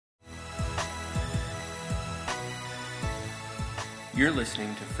You're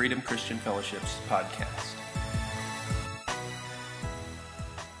listening to Freedom Christian Fellowship's podcast.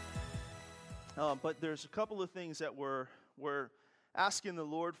 But there's a couple of things that we're asking the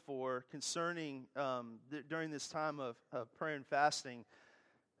Lord for concerning during this time of prayer and fasting.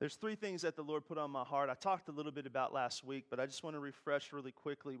 There's three things that the Lord put on my heart. I talked a little bit about last week, but I just want to refresh really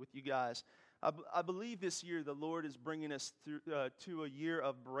quickly with you guys. I believe this year the Lord is bringing us through, to a year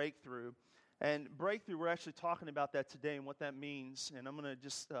of breakthrough. And breakthrough, we're actually talking about that today and what that means. And I'm going to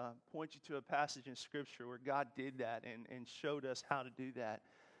just point you to a passage in Scripture where God did that and showed us how to do that.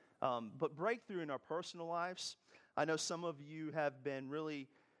 But breakthrough in our personal lives, I know some of you have been really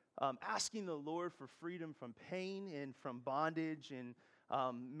asking the Lord for freedom from pain and from bondage and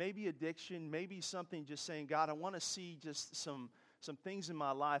maybe addiction, maybe something just saying, God, I want to see just some things in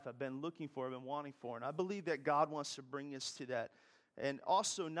my life I've been looking for, I've been wanting for. And I believe that God wants to bring us to that. And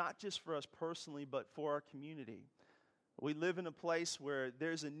also not just for us personally, but for our community. We live in a place where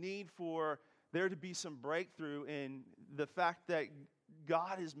there's a need for there to be some breakthrough in the fact that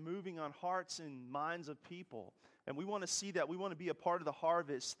God is moving on hearts and minds of people. And we want to see that. We want to be a part of the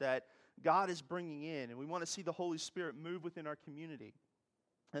harvest that God is bringing in. And we want to see the Holy Spirit move within our community.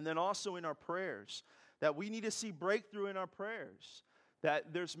 And then also in our prayers, that we need to see breakthrough in our prayers.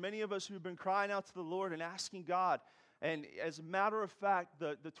 That there's many of us who've been crying out to the Lord and asking God. And as a matter of fact,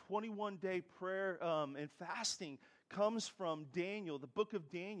 the 21-day prayer and fasting comes from Daniel, the book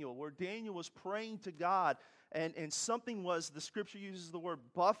of Daniel, where Daniel was praying to God. And something was, the Scripture uses the word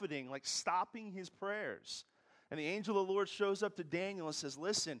buffeting, like stopping his prayers. And the angel of the Lord shows up to Daniel and says,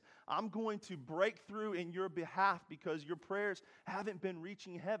 listen, I'm going to break through in your behalf because your prayers haven't been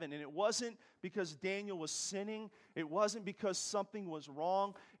reaching heaven. And it wasn't because Daniel was sinning. It wasn't because something was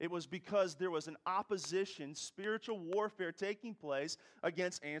wrong. It was because there was an opposition, spiritual warfare taking place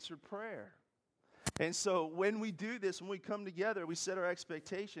against answered prayer. And so when we do this, when we come together, we set our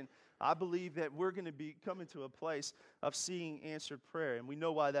expectation. I believe that we're going to be coming to a place of seeing answered prayer. And we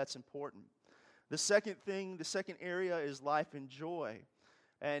know why that's important. The second area is life and joy.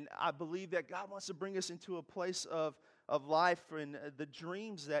 And I believe that God wants to bring us into a place of life and the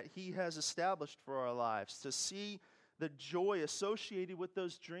dreams that He has established for our lives, to see the joy associated with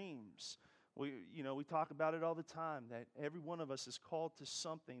those dreams. We talk about it all the time, that every one of us is called to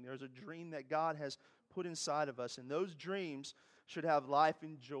something. There's a dream that God has put inside of us, and those dreams should have life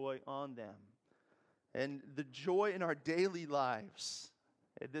and joy on them. And the joy in our daily lives.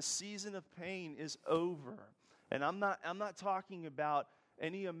 The season of pain is over. And I'm not talking about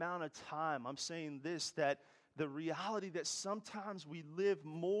any amount of time. I'm saying this, that the reality that sometimes we live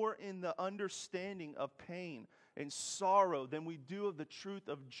more in the understanding of pain and sorrow than we do of the truth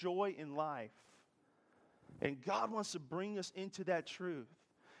of joy in life. And God wants to bring us into that truth.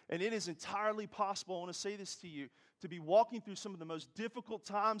 And it is entirely possible, I want to say this to you, to be walking through some of the most difficult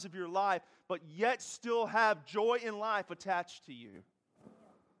times of your life, but yet still have joy in life attached to you.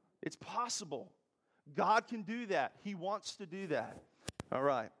 It's possible. God can do that. He wants to do that. All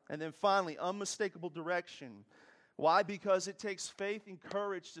right. And then finally, unmistakable direction. Why? Because it takes faith and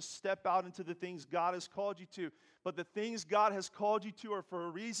courage to step out into the things God has called you to. But the things God has called you to are for a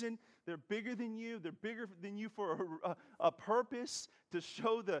reason. They're bigger than you. They're bigger than you for a purpose, to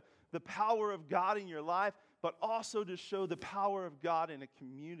show the power of God in your life, but also to show the power of God in a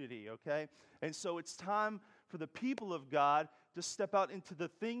community, okay? And so it's time for the people of God to step out into the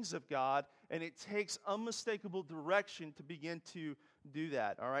things of God, and it takes unmistakable direction to begin to do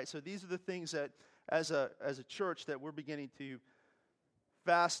that, all right? So these are the things that, as a church, that we're beginning to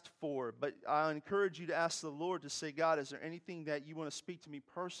fast for. But I encourage you to ask the Lord to say, God, is there anything that you want to speak to me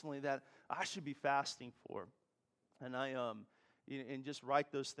personally that I should be fasting for? And and just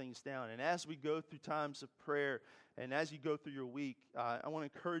write those things down. And as we go through times of prayer, and as you go through your week, I want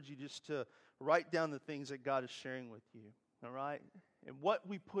to encourage you just to write down the things that God is sharing with you. All right? And what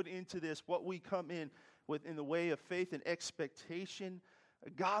we put into this, what we come in with in the way of faith and expectation,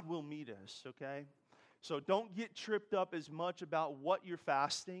 God will meet us, okay? So don't get tripped up as much about what you're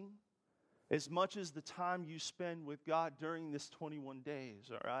fasting as much as the time you spend with God during this 21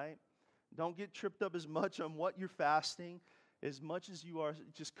 days, all right? Don't get tripped up as much on what you're fasting as much as you are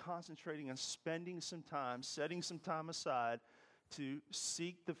just concentrating on spending some time, setting some time aside to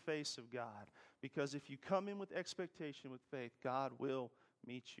seek the face of God. Because if you come in with expectation, with faith, God will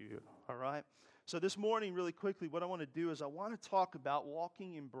meet you, all right? So this morning, really quickly, what I want to do is I want to talk about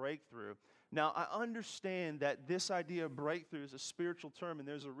walking in breakthrough. Now, I understand that this idea of breakthrough is a spiritual term, and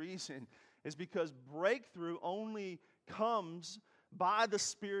there's a reason. It's because breakthrough only comes by the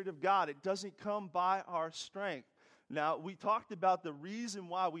Spirit of God. It doesn't come by our strength. Now, we talked about the reason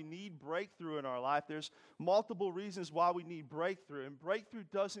why we need breakthrough in our life. There's multiple reasons why we need breakthrough. And breakthrough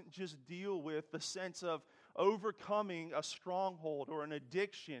doesn't just deal with the sense of overcoming a stronghold or an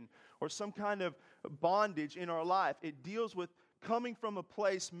addiction or some kind of bondage in our life. It deals with coming from a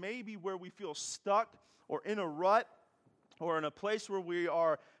place maybe where we feel stuck or in a rut or in a place where we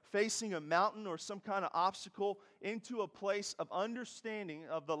are facing a mountain or some kind of obstacle into a place of understanding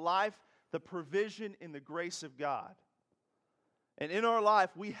of the life, the provision, and the grace of God. And in our life,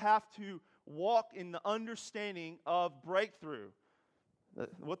 we have to walk in the understanding of breakthrough.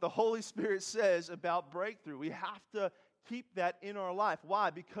 What the Holy Spirit says about breakthrough. We have to keep that in our life. Why?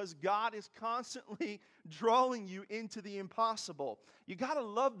 Because God is constantly drawing you into the impossible. You got to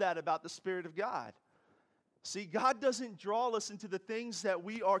love that about the Spirit of God. See, God doesn't draw us into the things that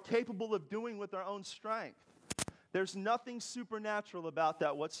we are capable of doing with our own strength. There's nothing supernatural about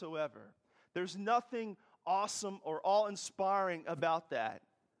that whatsoever. There's nothing awesome or awe-inspiring about that.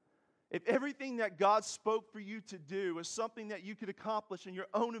 If everything that God spoke for you to do was something that you could accomplish in your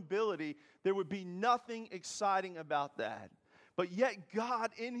own ability, there would be nothing exciting about that. But yet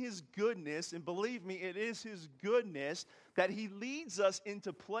God, in His goodness, and believe me, it is His goodness that He leads us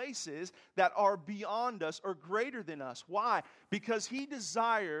into places that are beyond us or greater than us. Why? Because He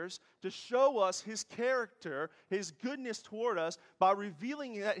desires to show us His character, His goodness toward us, by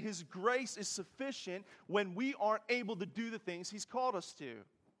revealing that His grace is sufficient when we aren't able to do the things He's called us to.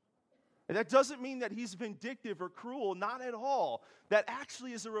 And that doesn't mean that He's vindictive or cruel, not at all. That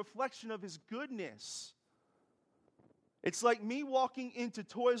actually is a reflection of His goodness. It's like me walking into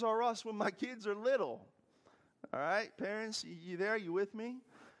Toys R Us when my kids are little. All right, parents, you there? You with me?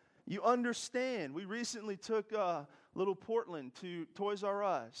 You understand. We recently took little Portland to Toys R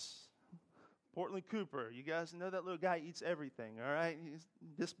Us. Portland Cooper. You guys know that little guy eats everything, all right? He's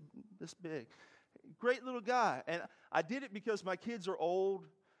this big. Great little guy. And I did it because my kids are old,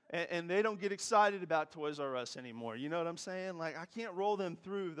 and they don't get excited about Toys R Us anymore. You know what I'm saying? Like, I can't roll them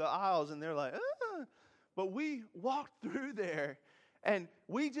through the aisles, and they're like, ah. But we walked through there, and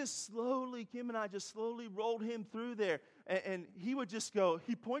Kim and I just slowly rolled him through there. And he would just go,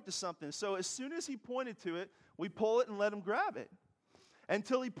 he'd point to something. So as soon as he pointed to it, we pull it and let him grab it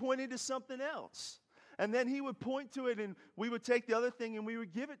until he pointed to something else. And then he would point to it, and we would take the other thing, and we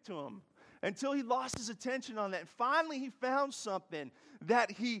would give it to him until he lost his attention on that. And finally, he found something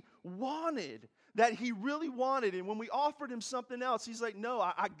that he wanted, that he really wanted. And when we offered him something else, he's like, no,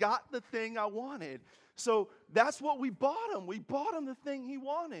 I got the thing I wanted. So that's what we bought him. We bought him the thing he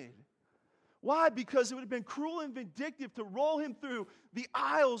wanted. Why? Because it would have been cruel and vindictive to roll him through the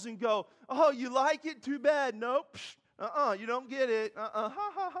aisles and go, oh, you like it? Too bad. Nope. You don't get it.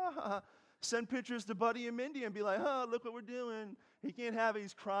 Ha. Send pictures to Buddy and Mindy and be like, look what we're doing. He can't have it.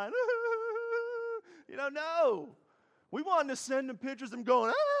 He's crying. No. We wanted to send him pictures of him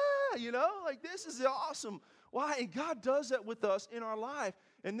going, like this is awesome. Why? And God does that with us in our life.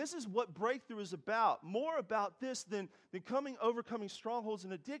 And this is what breakthrough is about. More about this than overcoming strongholds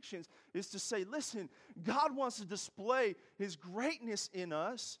and addictions is to say, listen, God wants to display His greatness in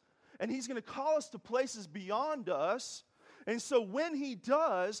us, and He's going to call us to places beyond us. And so when He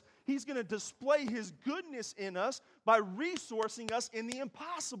does, He's going to display His goodness in us by resourcing us in the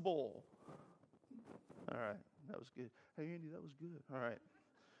impossible. All right, that was good. Hey, Andy, that was good. All right.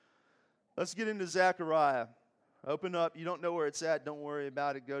 Let's get into Zechariah. Open up. You don't know where it's at. Don't worry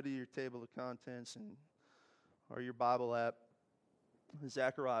about it. Go to your table of contents or your Bible app.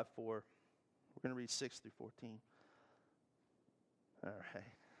 Zechariah 4. We're going to read 6 through 14. All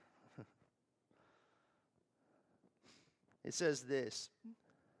right. It says this.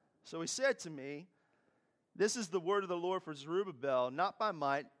 So he said to me, this is the word of the Lord for Zerubbabel, not by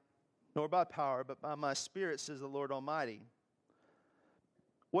might nor by power, but by my spirit, says the Lord Almighty.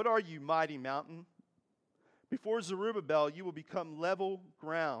 What are you, mighty mountain? Before Zerubbabel, you will become level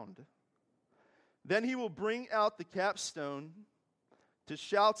ground. Then he will bring out the capstone to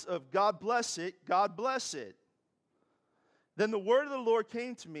shouts of, God bless it, God bless it. Then the word of the Lord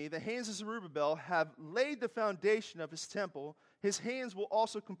came to me, the hands of Zerubbabel have laid the foundation of his temple. His hands will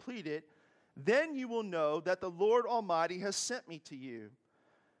also complete it. Then you will know that the Lord Almighty has sent me to you.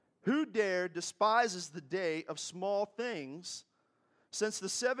 Who dare despises the day of small things? Since the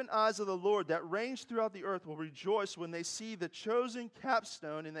 7 eyes of the Lord that range throughout the earth will rejoice when they see the chosen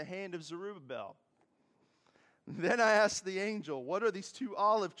capstone in the hand of Zerubbabel. Then I asked the angel, what are these 2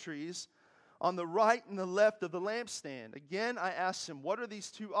 olive trees on the right and the left of the lampstand? Again I asked him, what are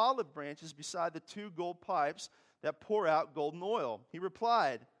these 2 olive branches beside the 2 gold pipes that pour out golden oil? He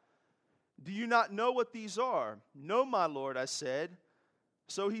replied, do you not know what these are? No, my Lord, I said.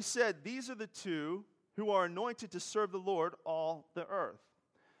 So he said, these are the 2 who are anointed to serve the Lord all the earth.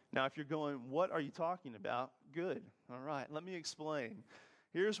 Now, if you're going, what are you talking about? Good. All right, let me explain.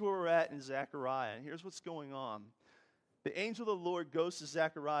 Here's where we're at in Zechariah, and here's what's going on. The angel of the Lord goes to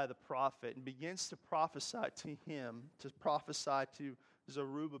Zechariah the prophet and begins to prophesy to him, to prophesy to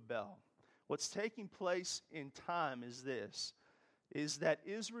Zerubbabel. What's taking place in time is this, is that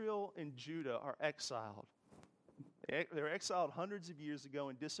Israel and Judah are exiled. They were exiled hundreds of years ago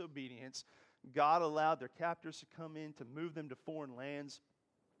in disobedience. God allowed their captors to come in to move them to foreign lands.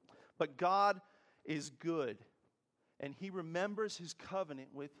 But God is good, and he remembers his covenant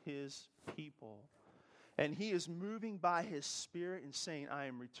with his people. And he is moving by his Spirit and saying, I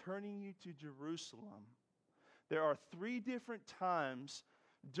am returning you to Jerusalem. There are 3 different times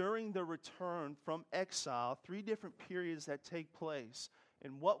during the return from exile, 3 different periods that take place.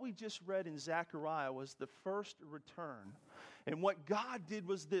 And what we just read in Zechariah was the first return. And what God did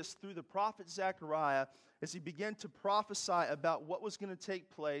was this, through the prophet Zechariah, as he began to prophesy about what was going to take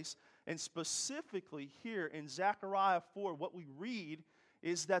place. And specifically here in Zechariah 4, what we read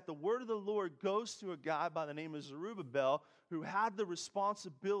is that the word of the Lord goes to a guy by the name of Zerubbabel who had the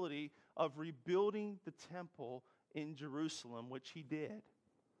responsibility of rebuilding the temple in Jerusalem, which he did.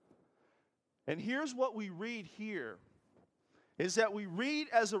 And here's what we read here, is that we read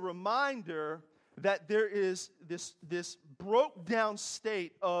as a reminder that there is this broke down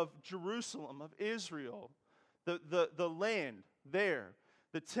state of Jerusalem, of Israel, the land there.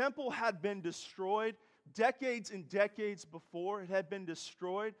 The temple had been destroyed decades and decades before. It had been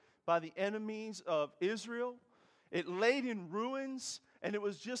destroyed by the enemies of Israel. It laid in ruins, and it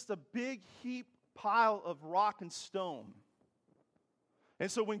was just a big heap pile of rock and stone. And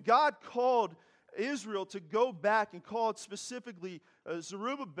so when God called Israel to go back and called specifically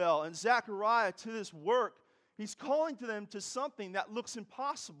Zerubbabel and Zechariah to this work, he's calling to them to something that looks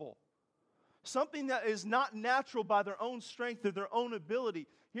impossible. Something that is not natural by their own strength or their own ability.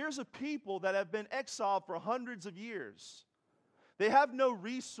 Here's a people that have been exiled for hundreds of years. They have no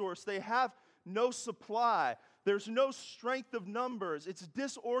resource. They have no supply. There's no strength of numbers. It's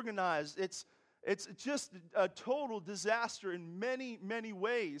disorganized. It's just a total disaster in many, many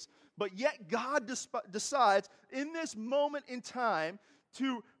ways. But yet God decides in this moment in time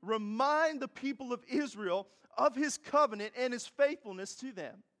to remind the people of Israel of his covenant and his faithfulness to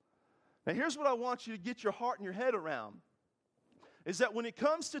them. Now here's what I want you to get your heart and your head around, is that when it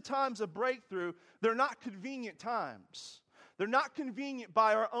comes to times of breakthrough, they're not convenient times. They're not convenient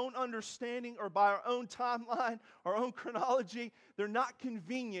by our own understanding or by our own timeline, our own chronology. They're not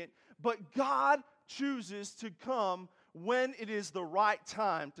convenient, but God chooses to come when it is the right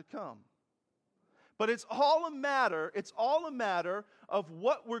time to come. But it's all a matter of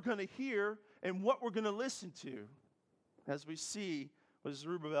what we're going to hear and what we're going to listen to, as we see with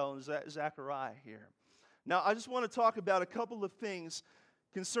Zerubbabel and Zechariah here. Now, I just want to talk about a couple of things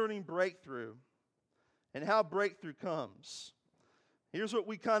concerning breakthrough and how breakthrough comes. Here's what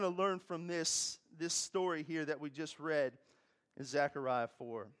we kind of learned from this story here that we just read in Zechariah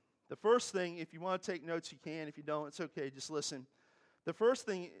 4. The first thing, if you want to take notes, you can. If you don't, it's okay. Just listen. The first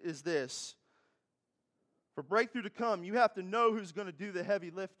thing is this. For breakthrough to come, you have to know who's going to do the heavy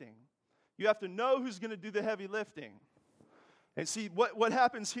lifting. You have to know who's going to do the heavy lifting. And see, what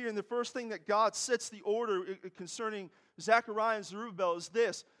happens here, and the first thing that God sets the order concerning Zechariah and Zerubbabel is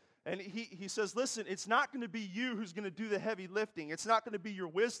this. And he says, listen, it's not going to be you who's going to do the heavy lifting. It's not going to be your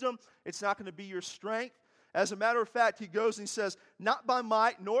wisdom. It's not going to be your strength. As a matter of fact, he goes and he says, not by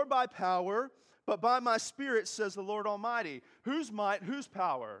might nor by power, but by my Spirit, says the Lord Almighty. Whose might, whose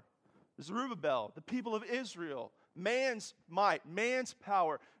power? Zerubbabel, the people of Israel. Man's might, man's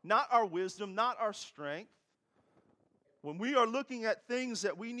power, not our wisdom, not our strength. When we are looking at things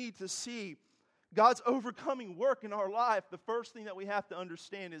that we need to see God's overcoming work in our life, the first thing that we have to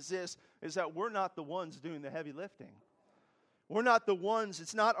understand is this, is that we're not the ones doing the heavy lifting. We're not the ones,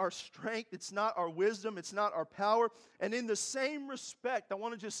 it's not our strength, it's not our wisdom, it's not our power. And in the same respect, I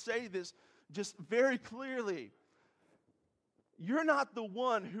want to just say this just very clearly. You're not the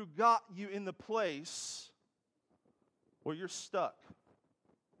one who got you in the place where you're stuck.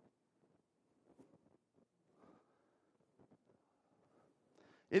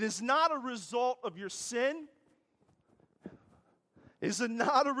 It is not a result of your sin. It is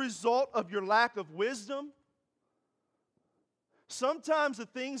not a result of your lack of wisdom. Sometimes the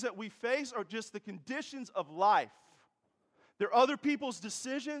things that we face are just the conditions of life. There are other people's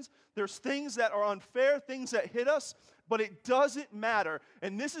decisions. There's things that are unfair, things that hit us, but it doesn't matter.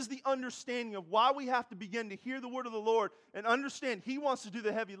 And this is the understanding of why we have to begin to hear the word of the Lord and understand He wants to do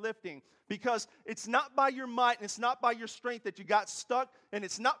the heavy lifting. Because it's not by your might and it's not by your strength that you got stuck, and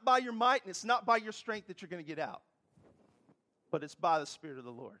it's not by your might and it's not by your strength that you're going to get out. But it's by the Spirit of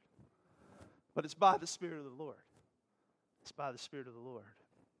the Lord. But it's by the Spirit of the Lord. It's by the Spirit of the Lord.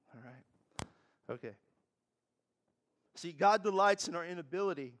 All right? Okay. See, God delights in our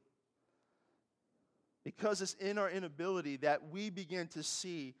inability, because it's in our inability that we begin to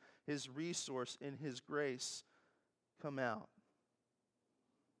see His resource and His grace come out.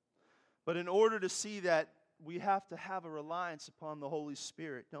 But in order to see that, we have to have a reliance upon the Holy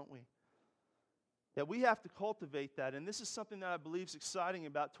Spirit, don't we? That we have to cultivate that. And this is something that I believe is exciting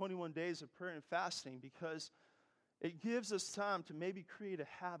about 21 days of prayer and fasting, because it gives us time to maybe create a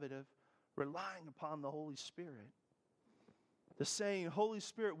habit of relying upon the Holy Spirit. The saying, Holy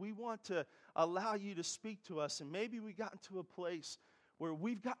Spirit, we want to allow you to speak to us. And maybe we got into a place where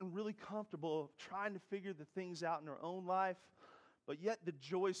we've gotten really comfortable trying to figure the things out in our own life, but yet the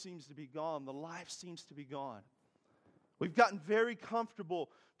joy seems to be gone. The life seems to be gone. We've gotten very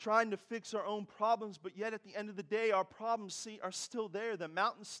comfortable trying to fix our own problems, but yet at the end of the day, our problems are still there. The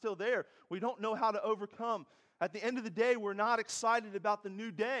mountain's still there. We don't know how to overcome. At the end of the day, we're not excited about the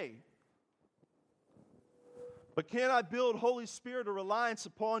new day. But can I build, Holy Spirit, a reliance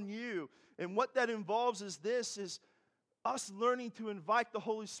upon you? And what that involves is us learning to invite the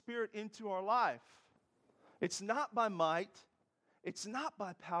Holy Spirit into our life. It's not by might, it's not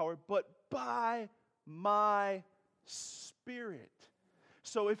by power, but by my Spirit.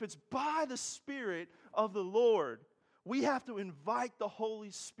 So if it's by the Spirit of the Lord, we have to invite the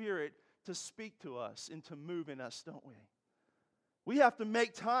Holy Spirit to speak to us and to move in us, don't we? We have to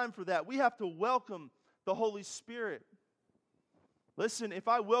make time for that. We have to welcome the Holy Spirit. Listen, if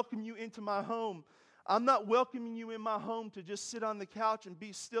I welcome you into my home, I'm not welcoming you in my home to just sit on the couch and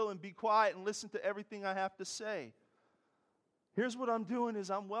be still and be quiet and listen to everything I have to say. Here's what I'm doing is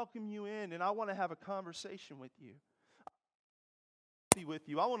I'm welcoming you in, and I want to have a conversation with you.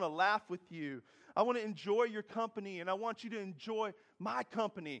 I want to laugh with you. I want to enjoy your company, and I want you to enjoy my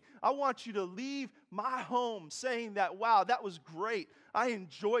company. I want you to leave my home saying that, wow, that was great. I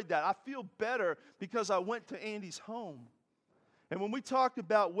enjoyed that. I feel better because I went to Andy's home. And when we talk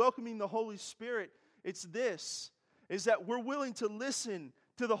about welcoming the Holy Spirit, it's this, is that we're willing to listen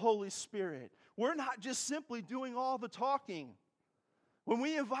to the Holy Spirit. We're not just simply doing all the talking. When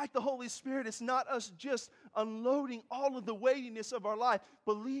we invite the Holy Spirit, it's not us just unloading all of the weightiness of our life,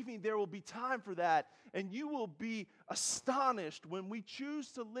 believing there will be time for that. And you will be astonished when we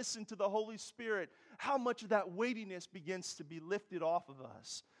choose to listen to the Holy Spirit, how much of that weightiness begins to be lifted off of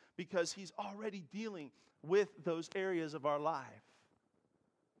us, because He's already dealing with those areas of our life.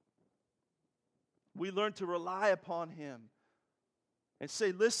 We learn to rely upon Him and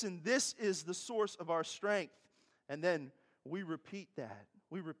say, listen, this is the source of our strength. And then we repeat that.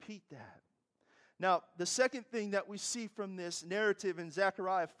 We repeat that. Now, the second thing that we see from this narrative in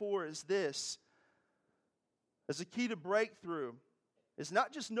Zechariah 4 is this. As a key to breakthrough is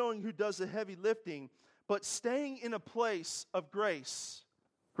not just knowing who does the heavy lifting, but staying in a place of grace.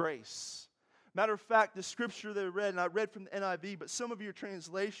 Grace. Matter of fact, the scripture that I read, and I read from the NIV, but some of your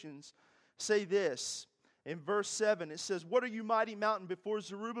translations say this. In verse 7, it says, "What are you, mighty mountain, before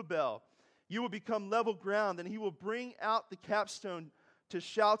Zerubbabel? You will become level ground, and he will bring out the capstone to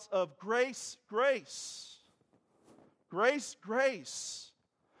shouts of grace, grace. Grace, grace."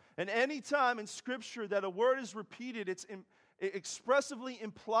 And any time in Scripture that a word is repeated, it's expressively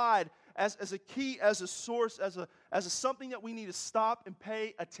implied as a key, as a source, as a something that we need to stop and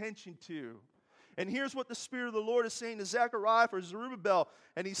pay attention to. And here's what the Spirit of the Lord is saying to Zechariah for Zerubbabel.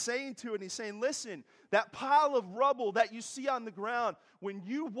 And He's saying to it, He's saying, listen, that pile of rubble that you see on the ground, when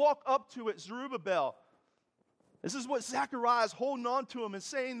you walk up to it, Zerubbabel, this is what Zechariah is holding on to him and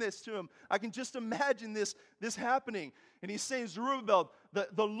saying this to him. I can just imagine this happening. And he's saying, Zerubbabel,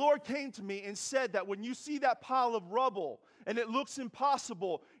 the Lord came to me and said that when you see that pile of rubble and it looks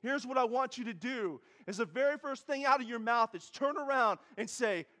impossible, here's what I want you to do. Is the very first thing out of your mouth is turn around and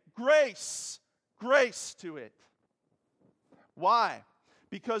say, grace, grace to it. Why?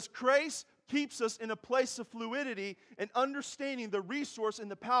 Because grace keeps us in a place of fluidity and understanding the resource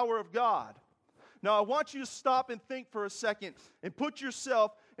and the power of God. Now, I want you to stop and think for a second and put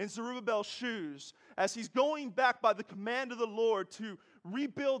yourself in Zerubbabel's shoes as he's going back by the command of the Lord to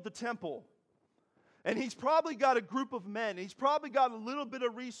rebuild the temple. And he's probably got a group of men. He's probably got a little bit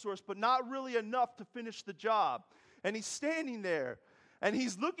of resource, but not really enough to finish the job. And he's standing there. And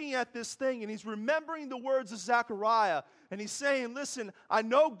he's looking at this thing and he's remembering the words of Zechariah. And he's saying, listen, I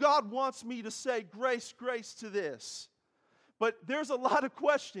know God wants me to say grace, grace to this. But there's a lot of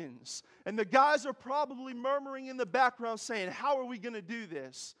questions. And the guys are probably murmuring in the background saying, how are we going to do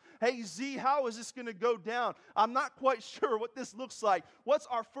this? Hey, Z, how is this going to go down? I'm not quite sure what this looks like. What's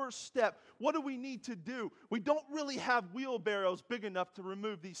our first step? What do we need to do? We don't really have wheelbarrows big enough to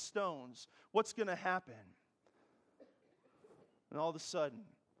remove these stones. What's going to happen? And all of a sudden,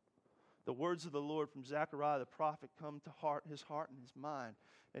 the words of the Lord from Zechariah the prophet come to his heart and his mind.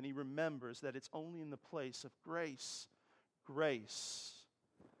 And he remembers that it's only in the place of grace,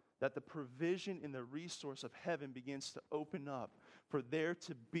 that the provision in the resource of heaven begins to open up for there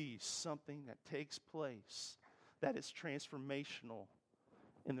to be something that takes place that is transformational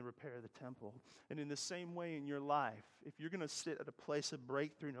in the repair of the temple. And in the same way in your life, if you're going to sit at a place of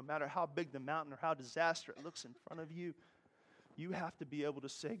breakthrough, no matter how big the mountain or how disastrous it looks in front of you, you have to be able to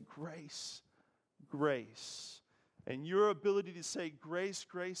say grace, grace. And your ability to say grace,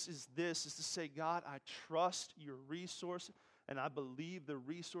 grace is this, is to say, God, I trust your resource, and I believe the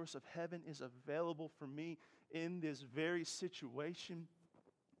resource of heaven is available for me in this very situation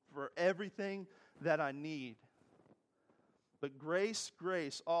for everything that I need. But grace,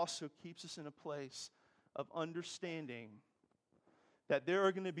 grace also keeps us in a place of understanding that there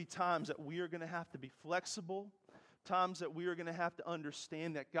are going to be times that we are going to have to be flexible, times that we are going to have to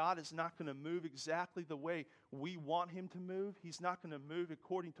understand that God is not going to move exactly the way we want him to move. He's not going to move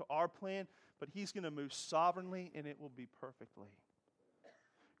according to our plan, but he's going to move sovereignly, and it will be perfectly.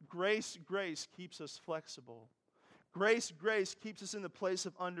 Grace, grace keeps us flexible. Grace, grace keeps us in the place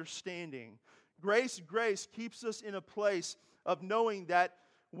of understanding. Grace, grace keeps us in a place of knowing that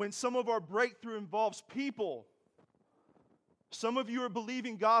when some of our breakthrough involves people, some of you are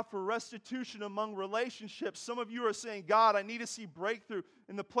believing God for restitution among relationships. Some of you are saying, God, I need to see breakthrough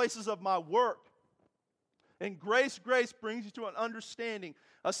in the places of my work. And grace, grace brings you to an understanding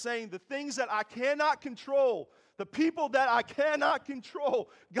of saying the things that I cannot control, the people that I cannot control,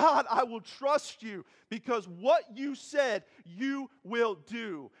 God, I will trust you because what you said, you will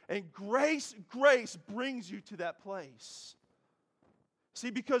do. And grace, grace brings you to that place. See,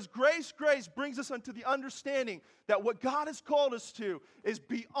 because grace, grace brings us unto the understanding that what God has called us to is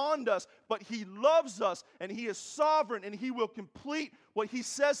beyond us, but he loves us, and he is sovereign, and he will complete what he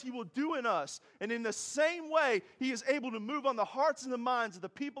says he will do in us. And in the same way, he is able to move on the hearts and the minds of the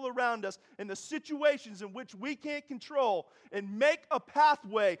people around us in the situations in which we can't control and make a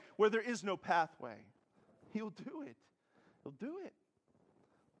pathway where there is no pathway. He'll do it. He'll do it.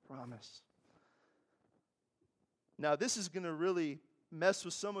 Promise. Now, this is going to really mess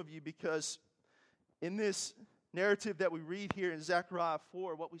with some of you because in this narrative that we read here in Zechariah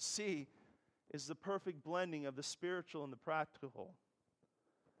 4, what we see is the perfect blending of the spiritual and the practical.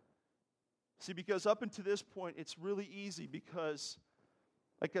 See, because up until this point, it's really easy because,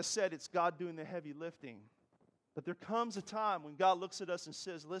 like I said, it's God doing the heavy lifting. But there comes a time when God looks at us and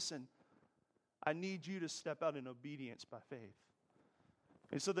says, listen, I need you to step out in obedience by faith.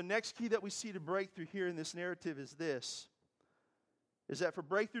 And so the next key that we see to breakthrough here in this narrative is this, is that for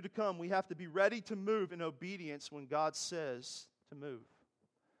breakthrough to come, we have to be ready to move in obedience when God says to move.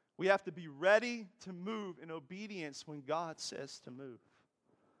 We have to be ready to move in obedience when God says to move.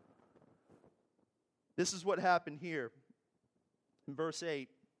 This is what happened here. In verse 8,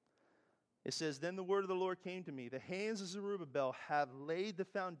 it says, Then the word of the Lord came to me. The hands of Zerubbabel have laid the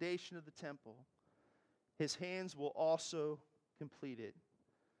foundation of the temple. His hands will also complete it.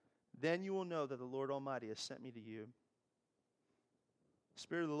 Then you will know that the Lord Almighty has sent me to you. The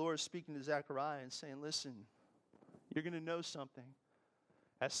Spirit of the Lord is speaking to Zechariah and saying, listen, you're going to know something.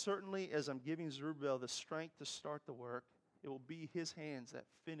 As certainly as I'm giving Zerubbabel the strength to start the work, it will be his hands that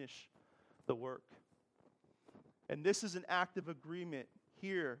finish the work. And this is an act of agreement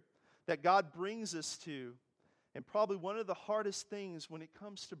here that God brings us to. And probably one of the hardest things when it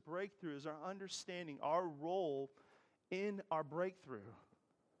comes to breakthrough is our understanding our role in our breakthrough.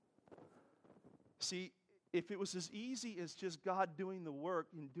 See, if it was as easy as just God doing the work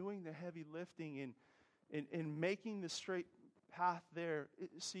and doing the heavy lifting and making the straight path there,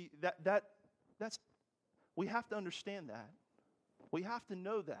 that's we have to understand that. We have to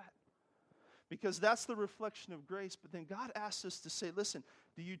know that. Because that's the reflection of grace. But then God asks us to say, listen,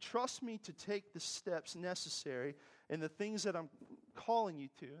 do you trust me to take the steps necessary in the things that I'm calling you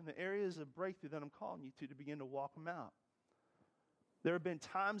to, in the areas of breakthrough that I'm calling you to begin to walk them out? There have been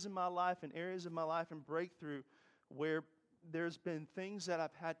times in my life and areas of my life and breakthrough where there's been things that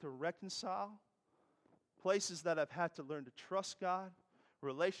I've had to reconcile, places that I've had to learn to trust God,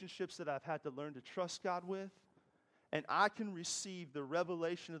 relationships that I've had to learn to trust God with. and I can receive the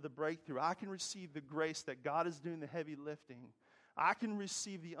revelation of the breakthrough. I can receive the grace that God is doing the heavy lifting. I can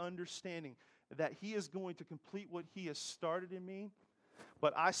receive the understanding that He is going to complete what He has started in me.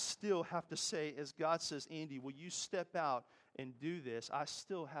 But I still have to say, as God says, Andy, will you step out and do this? I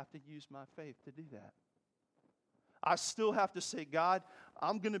still have to use my faith to do that. I still have to say, God,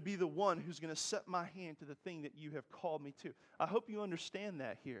 I'm going to be the one who's going to set my hand to the thing that you have called me to. I hope you understand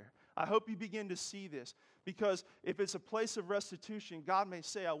that here. I hope you begin to see this. Because if it's a place of restitution, God may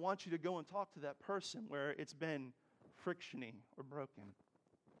say, I want you to go and talk to that person where it's been frictioning or broken.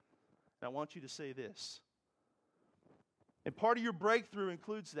 And I want you to say this. And part of your breakthrough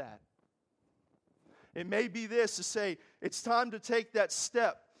includes that. It may be this, to say, it's time to take that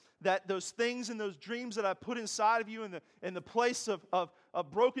step, that those things and those dreams that I put inside of you in the place of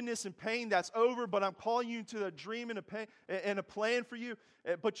brokenness and pain, that's over, but I'm calling you into a dream and a pain and a plan for you.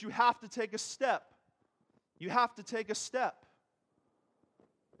 But you have to take a step. You have to take a step.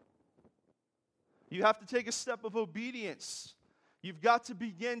 You have to take a step of obedience. You've got to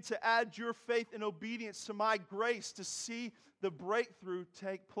begin to add your faith and obedience to my grace to see the breakthrough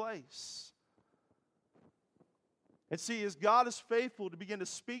take place. And see, as God is faithful to begin to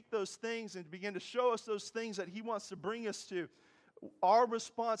speak those things and to begin to show us those things that He wants to bring us to, our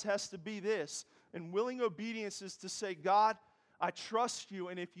response has to be this. And willing obedience is to say, God, I trust you,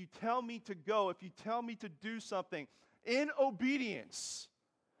 and if you tell me to go, if you tell me to do something, in obedience,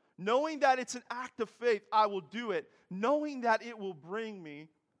 knowing that it's an act of faith, I will do it, knowing that it will bring me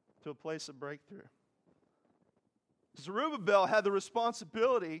to a place of breakthrough. Zerubbabel had the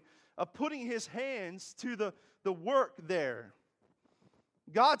responsibility of putting his hands to the work there.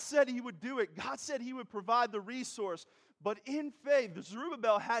 God said He would do it. God said He would provide the resource. But in faith,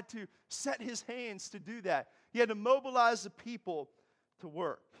 Zerubbabel had to set his hands to do that. He had to mobilize the people to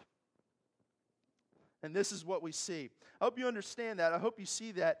work. And this is what we see. I hope you understand that. I hope you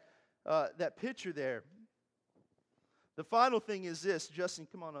see that picture there. The final thing is this. Justin,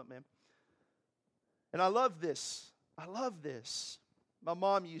 come on up, man. And I love this. I love this. My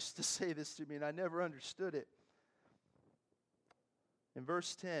mom used to say this to me, and I never understood it. In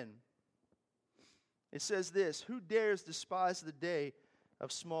verse 10, it says this, who dares despise the day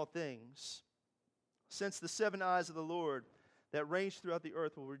of small things? Since the 7 eyes of the Lord that range throughout the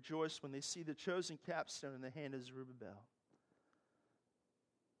earth will rejoice when they see the chosen capstone in the hand of Zerubbabel.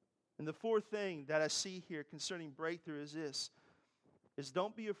 And the fourth thing that I see here concerning breakthrough is this, is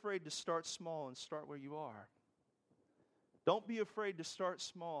don't be afraid to start small and start where you are. Don't be afraid to start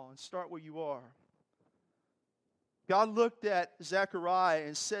small and start where you are. God looked at Zechariah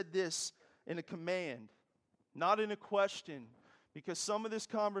and said this in a command, not in a question, because some of this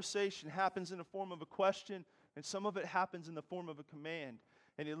conversation happens in the form of a question and some of it happens in the form of a command.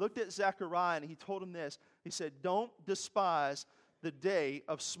 And He looked at Zechariah and He told him this. He said, don't despise the day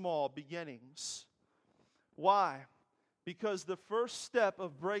of small beginnings. Why? Because the first step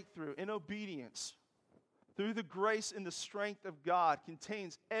of breakthrough in obedience through the grace and the strength of God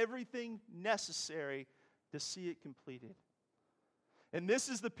contains everything necessary to see it completed. And this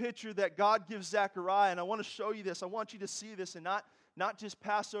is the picture that God gives Zechariah, and I want to show you this. I want you to see this and not just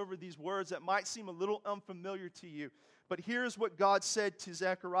pass over these words that might seem a little unfamiliar to you. But here's what God said to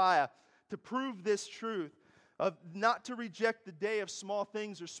Zechariah to prove this truth of not to reject the day of small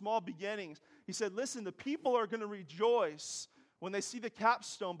things or small beginnings. He said, listen, the people are going to rejoice when they see the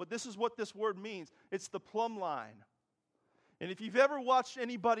capstone, but this is what this word means. It's the plumb line. And if you've ever watched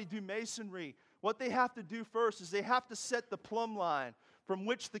anybody do masonry, what they have to do first is they have to set the plumb line from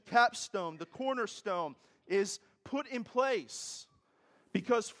which the capstone, the cornerstone, is put in place.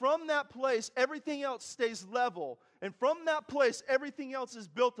 Because from that place, everything else stays level. And from that place, everything else is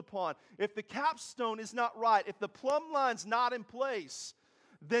built upon. If the capstone is not right, if the plumb line's not in place,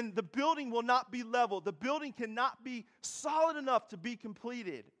 then the building will not be level. The building cannot be solid enough to be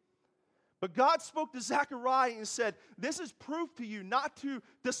completed. But God spoke to Zechariah and said, this is proof to you not to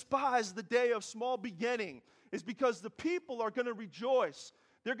despise the day of small beginning. Is because the people are going to rejoice.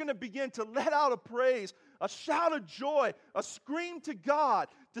 They're going to begin to let out a praise, a shout of joy, a scream to God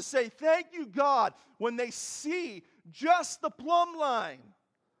to say, thank you, God, when they see just the plumb line.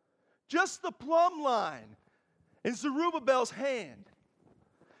 Just the plumb line in Zerubbabel's hand.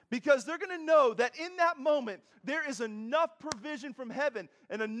 Because they're going to know that in that moment, there is enough provision from heaven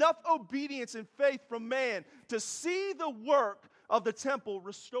and enough obedience and faith from man to see the work of the temple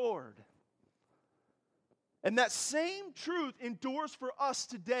restored. And that same truth endures for us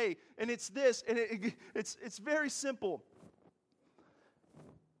today. And it's this, and it's very simple.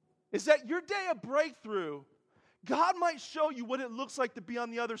 Is that your day of breakthrough, God might show you what it looks like to be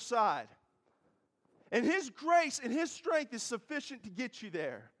on the other side. And His grace and His strength is sufficient to get you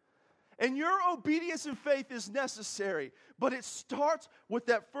there. And your obedience and faith is necessary, but it starts with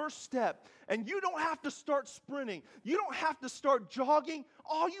that first step. And you don't have to start sprinting. You don't have to start jogging.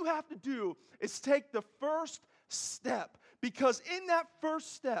 All you have to do is take the first step. Because in that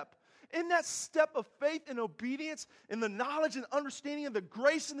first step, in that step of faith and obedience, in the knowledge and understanding of the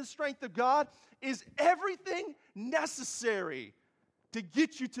grace and the strength of God, is everything necessary to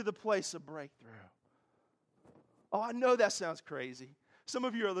get you to the place of breakthrough. Oh, I know that sounds crazy. Some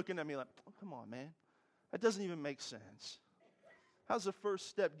of you are looking at me like, oh, come on, man. That doesn't even make sense. How's the first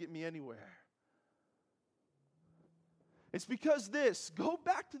step get me anywhere? It's because go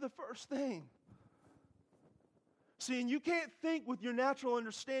back to the first thing. See, and you can't think with your natural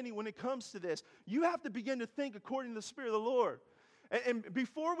understanding when it comes to this. You have to begin to think according to the Spirit of the Lord. And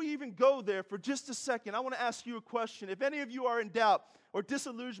before we even go there, for just a second, I want to ask you a question. If any of you are in doubt or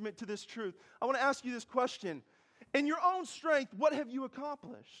disillusionment to this truth, I want to ask you this question. In your own strength, what have you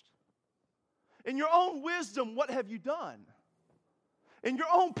accomplished? In your own wisdom, what have you done? In your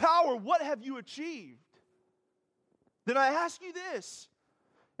own power, what have you achieved? Then I ask you this.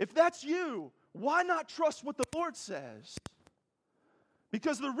 If that's you, why not trust what the Lord says?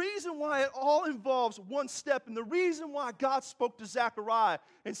 Because the reason why it all involves one step, and the reason why God spoke to Zechariah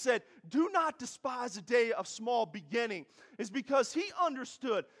and said, do not despise the day of small beginning, is because He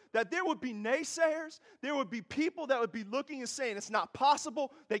understood that there would be naysayers, there would be people that would be looking and saying, it's not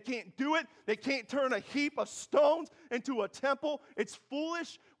possible, they can't do it, they can't turn a heap of stones into a temple, it's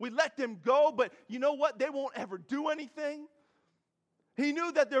foolish, we let them go, but you know what, they won't ever do anything. He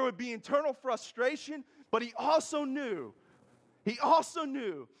knew that there would be internal frustration, but he also knew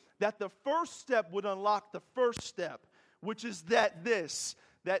that the first step would unlock the first step, which is that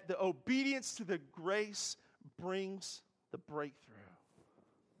the obedience to the grace brings the breakthrough.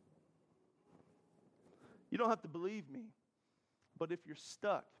 You don't have to believe me, but if you're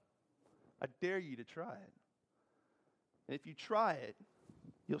stuck, I dare you to try it. And if you try it,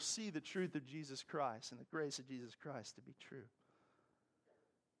 you'll see the truth of Jesus Christ and the grace of Jesus Christ to be true.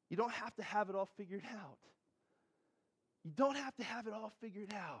 You don't have to have it all figured out. You don't have to have it all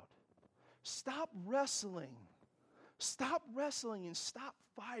figured out. Stop wrestling. Stop wrestling and stop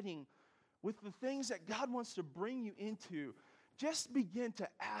fighting with the things that God wants to bring you into. Just begin to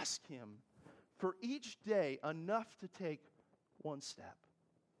ask Him for each day enough to take one step.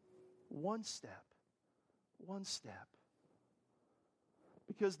 One step. One step.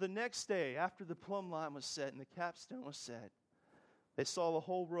 Because the next day, after the plumb line was set and the capstone was set, they saw the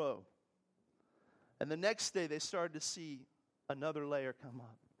whole row. And the next day, they started to see another layer come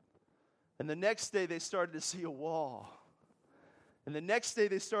up. And the next day, they started to see a wall. And the next day,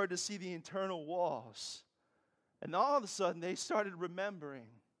 they started to see the internal walls. And all of a sudden, they started remembering.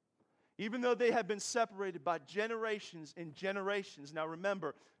 Even though they had been separated by generations and generations. Now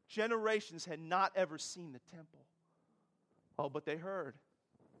remember, generations had not ever seen the temple. Oh, but they heard.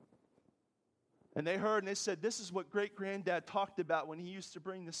 And they heard and they said, this is what great-granddad talked about when he used to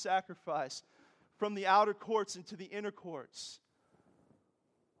bring the sacrifice from the outer courts into the inner courts.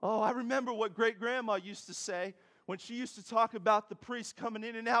 Oh, I remember what great-grandma used to say when she used to talk about the priests coming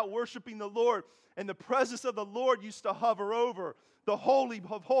in and out, worshiping the Lord, and the presence of the Lord used to hover over the Holy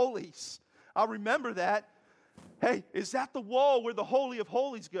of Holies. I remember that. Hey, is that the wall where the Holy of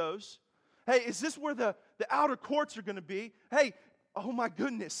Holies goes? Hey, is this where the outer courts are going to be? Hey, oh my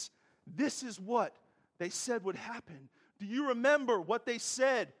goodness. This is what they said would happen. Do you remember what they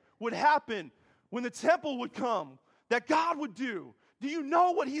said would happen when the temple would come, that God would do? Do you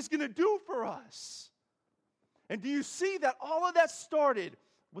know what He's going to do for us? And do you see that all of that started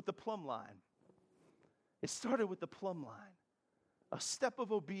with the plumb line? It started with the plumb line, a step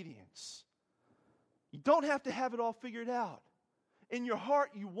of obedience. You don't have to have it all figured out. In your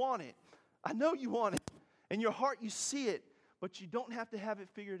heart, you want it. I know you want it. In your heart, you see it. But you don't have to have it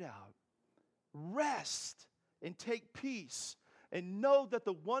figured out. Rest and take peace and know that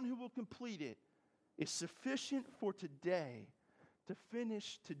the one who will complete it is sufficient for today to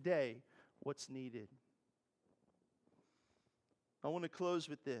finish today what's needed. I want to close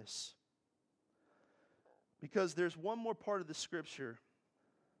with this because there's one more part of the scripture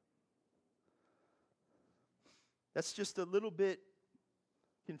that's just a little bit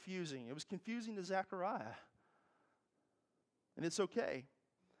confusing. It was confusing to Zechariah. And it's okay.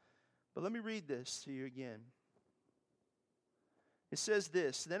 But let me read this to you again. It says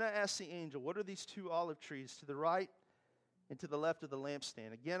this, then I asked the angel, what are these two olive trees to the right and to the left of the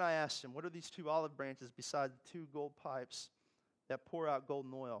lampstand? Again I asked him, what are these two olive branches beside the two gold pipes that pour out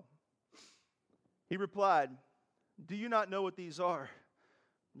golden oil? He replied, do you not know what these are?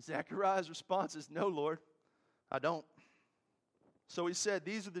 Zechariah's response is, no, Lord, I don't. So he said,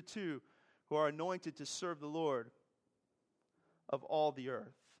 these are the two who are anointed to serve the Lord of all the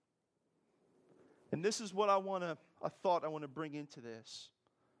earth. And this is what I thought I want to bring into this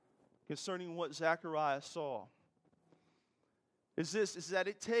concerning what Zechariah saw. Is that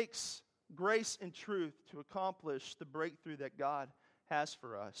it takes grace and truth to accomplish the breakthrough that God has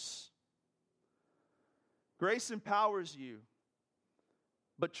for us. Grace empowers you,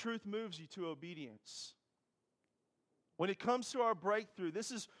 but truth moves you to obedience. When it comes to our breakthrough,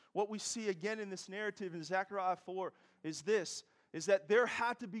 this is what we see again in this narrative in Zechariah 4, is that there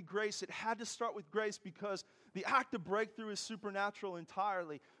had to be grace. It had to start with grace because the act of breakthrough is supernatural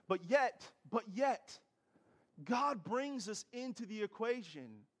entirely. But yet, God brings us into the equation.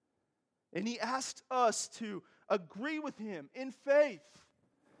 And He asks us to agree with Him in faith,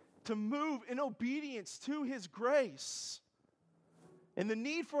 to move in obedience to His grace. And the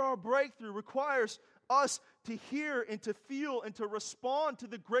need for our breakthrough requires us to hear and to feel and to respond to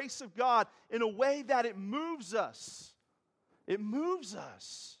the grace of God in a way that it moves us. It moves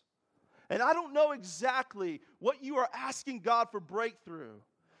us. And I don't know exactly what you are asking God for breakthrough,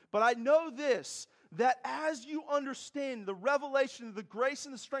 but I know this, that as you understand the revelation of the grace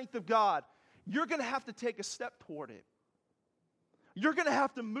and the strength of God, you're going to have to take a step toward it. You're going to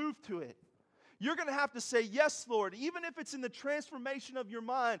have to move to it. You're going to have to say, yes, Lord, even if it's in the transformation of your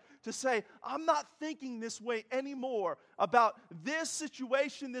mind, to say, I'm not thinking this way anymore about this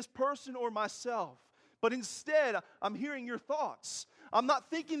situation, this person, or myself. But instead, I'm hearing your thoughts. I'm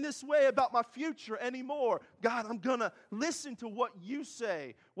not thinking this way about my future anymore. God, I'm going to listen to what you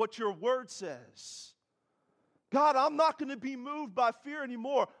say, what your word says. God, I'm not going to be moved by fear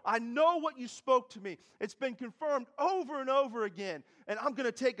anymore. I know what you spoke to me. It's been confirmed over and over again, and I'm going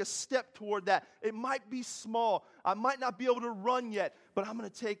to take a step toward that. It might be small. I might not be able to run yet, but I'm going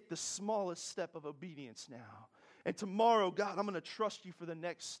to take the smallest step of obedience now. And tomorrow, God, I'm going to trust you for the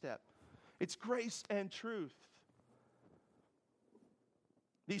next step. It's grace and truth.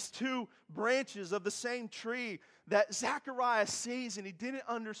 These two branches of the same tree that Zechariah sees and he didn't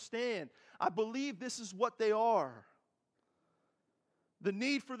understand. I believe this is what they are. The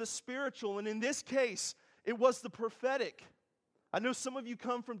need for the spiritual, and in this case, it was the prophetic. I know some of you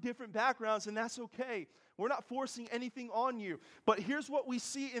come from different backgrounds, and that's okay. We're not forcing anything on you. But here's what we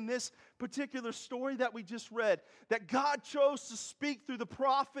see in this particular story that we just read, that God chose to speak through the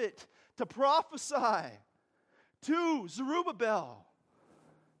prophet, to prophesy to Zerubbabel,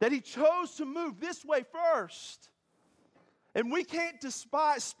 that he chose to move this way first. And we can't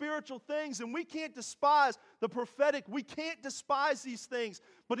despise spiritual things, and we can't despise the prophetic. We can't despise these things.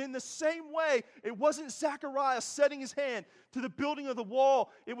 But in the same way, it wasn't Zechariah setting his hand to the building of the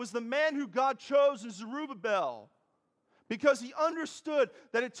wall. It was the man who God chose in Zerubbabel, because he understood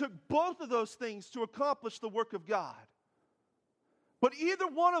that it took both of those things to accomplish the work of God. But either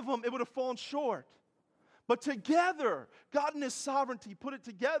one of them, it would have fallen short. But together, God in His sovereignty put it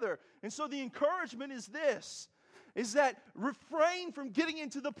together. And so the encouragement is this, is that refrain from getting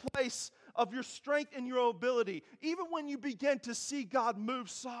into the place of your strength and your ability, even when you begin to see God move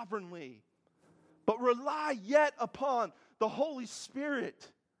sovereignly. But rely yet upon the Holy Spirit.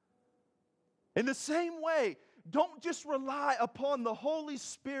 In the same way, don't just rely upon the Holy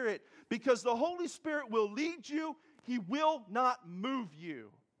Spirit, because the Holy Spirit will lead you. He will not move you.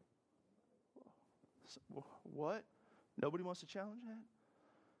 What? Nobody wants to challenge that?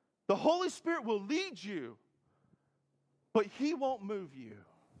 The Holy Spirit will lead you, but He won't move you.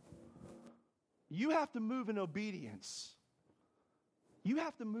 You have to move in obedience. You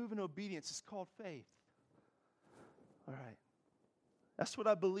have to move in obedience. It's called faith. All right. That's what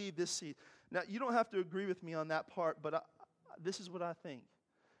I believe this seed. Now, you don't have to agree with me on that part, but this is what I think.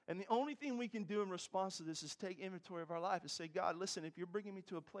 And the only thing we can do in response to this is take inventory of our life and say, God, listen, if you're bringing me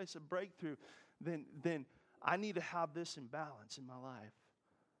to a place of breakthrough, then I need to have this in balance in my life.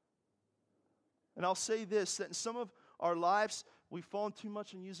 And I'll say this, that in some of our lives, we've fallen too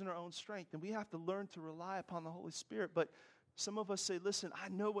much in using our own strength, and we have to learn to rely upon the Holy Spirit. But some of us say, listen, I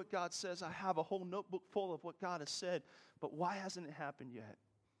know what God says. I have a whole notebook full of what God has said, but why hasn't it happened yet?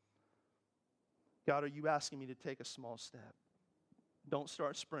 God, are you asking me to take a small step? Don't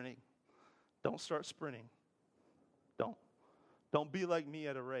start sprinting. Don't start sprinting. Don't be like me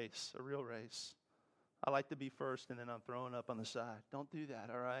at a race, a real race. I like to be first and then I'm throwing up on the side. Don't do that,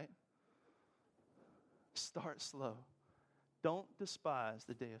 all right? Start slow. Don't despise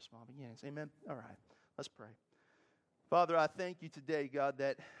the day of small beginnings. Amen? All right, let's pray. Father, I thank you today, God,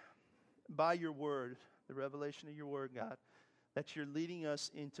 that by your word, the revelation of your word, God, that you're leading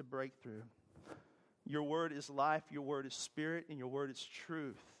us into breakthrough. Your word is life, your word is spirit, and your word is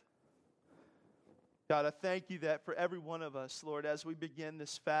truth. God, I thank you that for every one of us, Lord, as we begin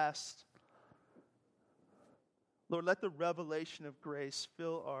this fast, Lord, let the revelation of grace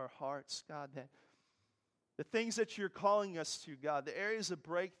fill our hearts, God, that the things that you're calling us to, God, the areas of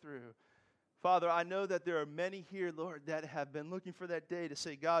breakthrough. Father, I know that there are many here, Lord, that have been looking for that day to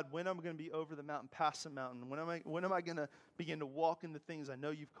say, God, when am I going to be over the mountain, past the mountain? When am I going to begin to walk in the things I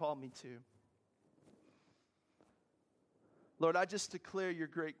know you've called me to? Lord, I just declare your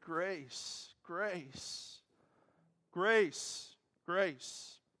great grace, grace, grace,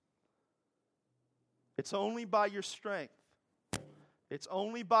 grace. It's only by your strength. It's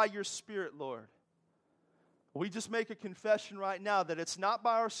only by your Spirit, Lord. We just make a confession right now that it's not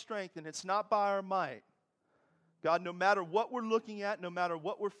by our strength and it's not by our might. God, no matter what we're looking at, no matter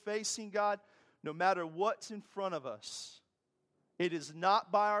what we're facing, God, no matter what's in front of us, it is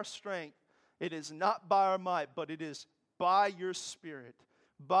not by our strength, it is not by our might, but it is by your Spirit,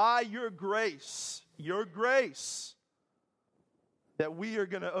 by your grace, that we are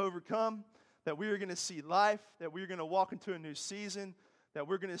going to overcome, that we are going to see life, that we are going to walk into a new season, that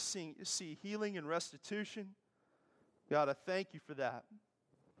we're going to see healing and restitution. God, I thank you for that.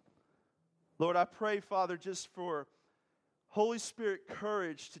 Lord, I pray, Father, just for Holy Spirit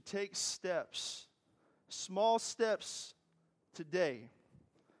courage to take steps, small steps today.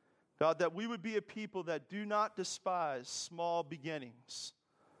 God, that we would be a people that do not despise small beginnings.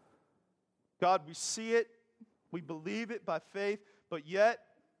 God, we see it, we believe it by faith, but yet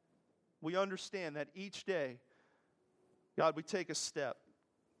we understand that each day, God, we take a step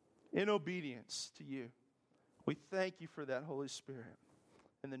in obedience to you. We thank you for that, Holy Spirit.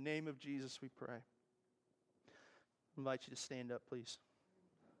 In the name of Jesus, we pray. I invite you to stand up, please.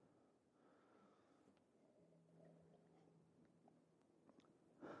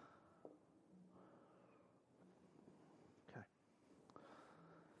 Okay.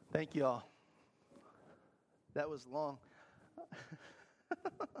 Thank you all. That was long.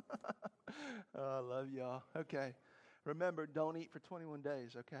 Oh, I love y'all. Okay. Remember, don't eat for 21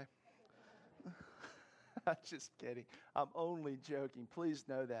 days, okay? I'm just kidding. I'm only joking. Please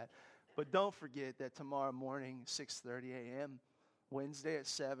know that. But don't forget that tomorrow morning, 6:30 a.m., Wednesday at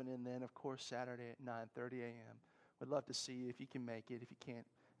 7, and then, of course, Saturday at 9:30 a.m. We'd love to see you if you can make it. If you can't,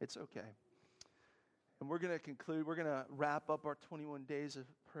 it's okay. And we're going to conclude. We're going to wrap up our 21 days of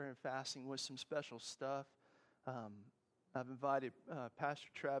prayer and fasting with some special stuff. I've invited Pastor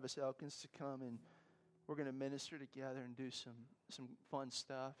Travis Elkins to come, and we're going to minister together and do some fun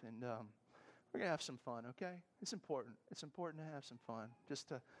stuff. And we're going to have some fun, okay? It's important. It's important to have some fun, just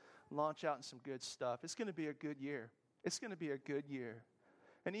to launch out in some good stuff. It's going to be a good year. It's going to be a good year.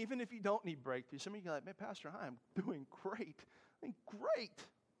 And even if you don't need breakthrough, some of you are like, man, Pastor, I'm doing great. Great.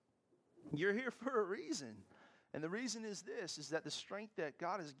 You're here for a reason. And the reason is this, is that the strength that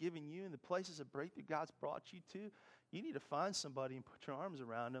God has given you in the places of breakthrough God's brought you to, you need to find somebody and put your arms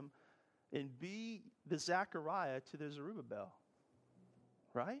around them and be the Zechariah to their Zerubbabel.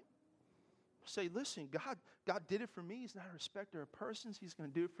 Right? Say, listen, God did it for me. He's not a respecter of persons. He's going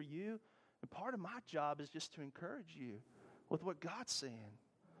to do it for you. And part of my job is just to encourage you with what God's saying.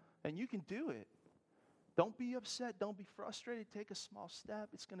 And you can do it. Don't be upset. Don't be frustrated. Take a small step.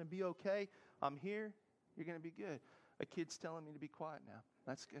 It's going to be okay. I'm here. You're going to be good. A kid's telling me to be quiet now.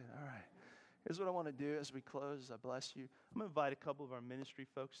 That's good. All right. Here's what I want to do as we close. I bless you. I'm going to invite a couple of our ministry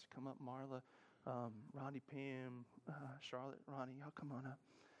folks to come up. Marla, Ronnie, Pam, Charlotte, Ronnie, y'all come on up.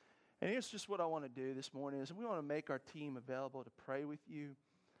 And here's just what I want to do this morning is we want to make our team available to pray with you.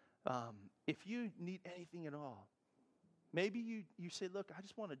 If you need anything at all, maybe you say, look, I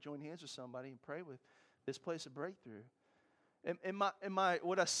just want to join hands with somebody and pray with this place of breakthrough. And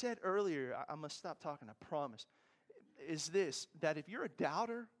what I said earlier, I'm going to stop talking, I promise, is this, that if you're a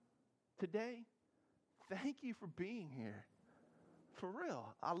doubter today, thank you for being here. For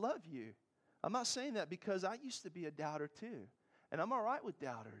real, I love you. I'm not saying that because I used to be a doubter too. And I'm all right with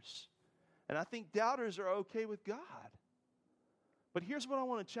doubters. And I think doubters are okay with God. But here's what I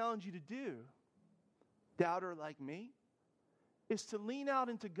want to challenge you to do, doubter like me, is to lean out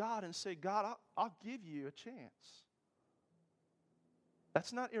into God and say, God, I'll give you a chance.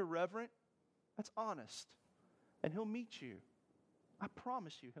 That's not irreverent. That's honest. And He'll meet you. I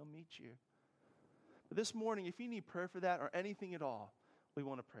promise you, He'll meet you. But this morning, if you need prayer for that or anything at all, we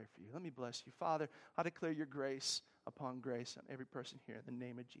want to pray for you. Let me bless you. Father, I declare your grace upon grace on every person here. In the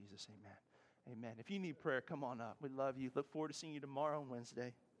name of Jesus, amen. Amen. If you need prayer, come on up. We love you. Look forward to seeing you tomorrow on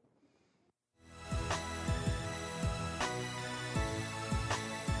Wednesday.